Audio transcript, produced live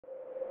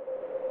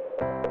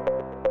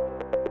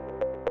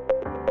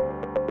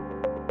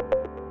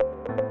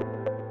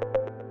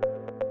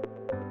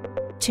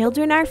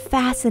Children are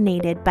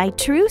fascinated by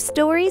true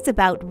stories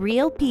about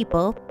real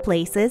people,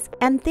 places,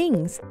 and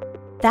things.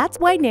 That's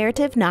why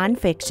narrative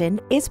nonfiction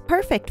is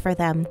perfect for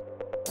them.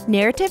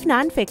 Narrative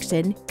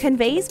nonfiction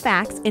conveys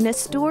facts in a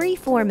story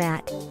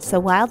format, so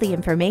while the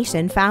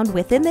information found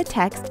within the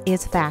text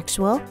is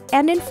factual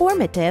and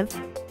informative,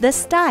 the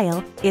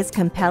style is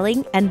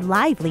compelling and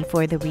lively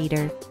for the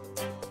reader.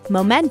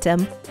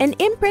 Momentum, an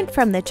imprint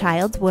from the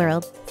child's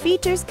world,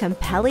 features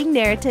compelling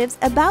narratives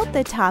about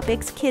the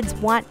topics kids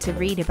want to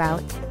read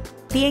about.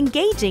 The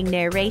engaging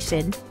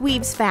narration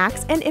weaves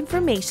facts and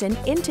information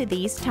into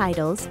these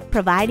titles,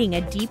 providing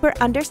a deeper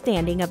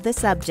understanding of the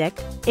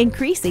subject,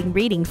 increasing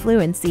reading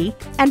fluency,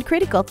 and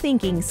critical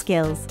thinking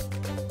skills.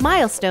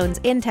 Milestones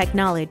in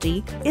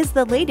Technology is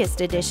the latest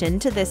addition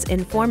to this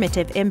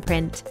informative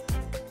imprint.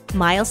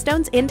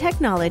 Milestones in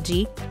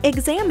Technology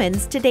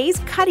examines today's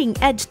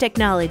cutting-edge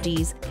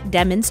technologies,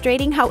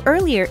 demonstrating how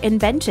earlier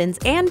inventions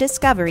and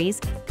discoveries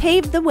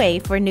paved the way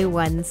for new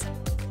ones.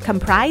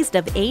 Comprised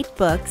of 8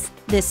 books,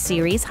 this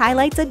series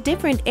highlights a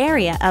different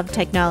area of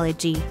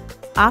technology,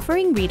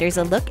 offering readers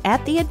a look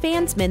at the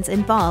advancements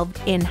involved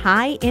in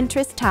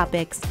high-interest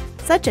topics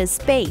such as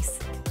space,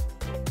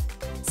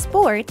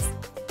 sports,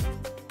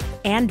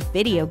 and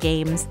video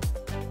games.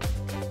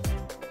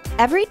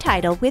 Every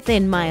title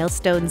within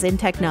Milestones in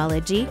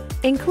Technology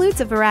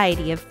includes a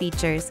variety of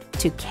features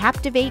to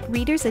captivate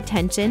readers'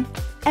 attention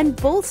and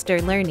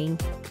bolster learning,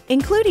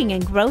 including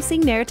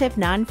engrossing narrative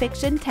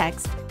nonfiction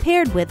text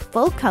paired with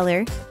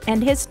full-color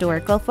and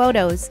historical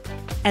photos,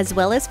 as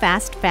well as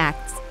fast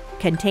facts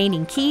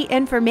containing key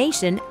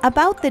information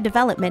about the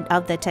development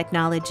of the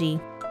technology.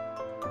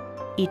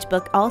 Each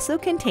book also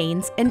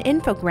contains an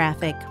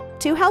infographic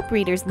to help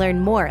readers learn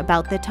more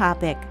about the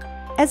topic,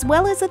 as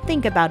well as a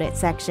Think About It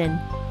section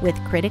with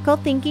critical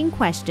thinking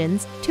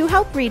questions to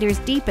help readers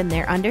deepen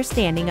their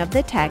understanding of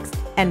the text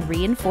and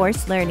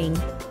reinforce learning,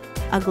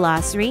 a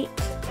glossary,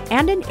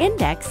 and an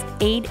index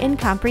aid in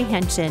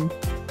comprehension,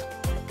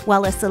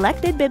 while a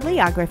selected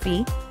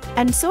bibliography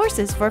and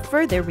sources for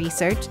further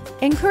research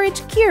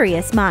encourage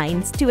curious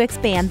minds to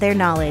expand their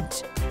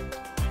knowledge.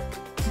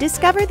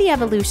 Discover the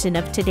evolution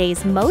of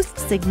today's most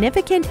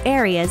significant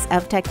areas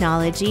of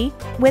technology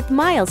with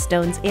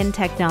Milestones in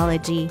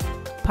Technology,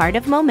 part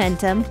of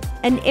Momentum,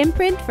 an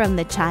imprint from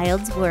the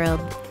child's world.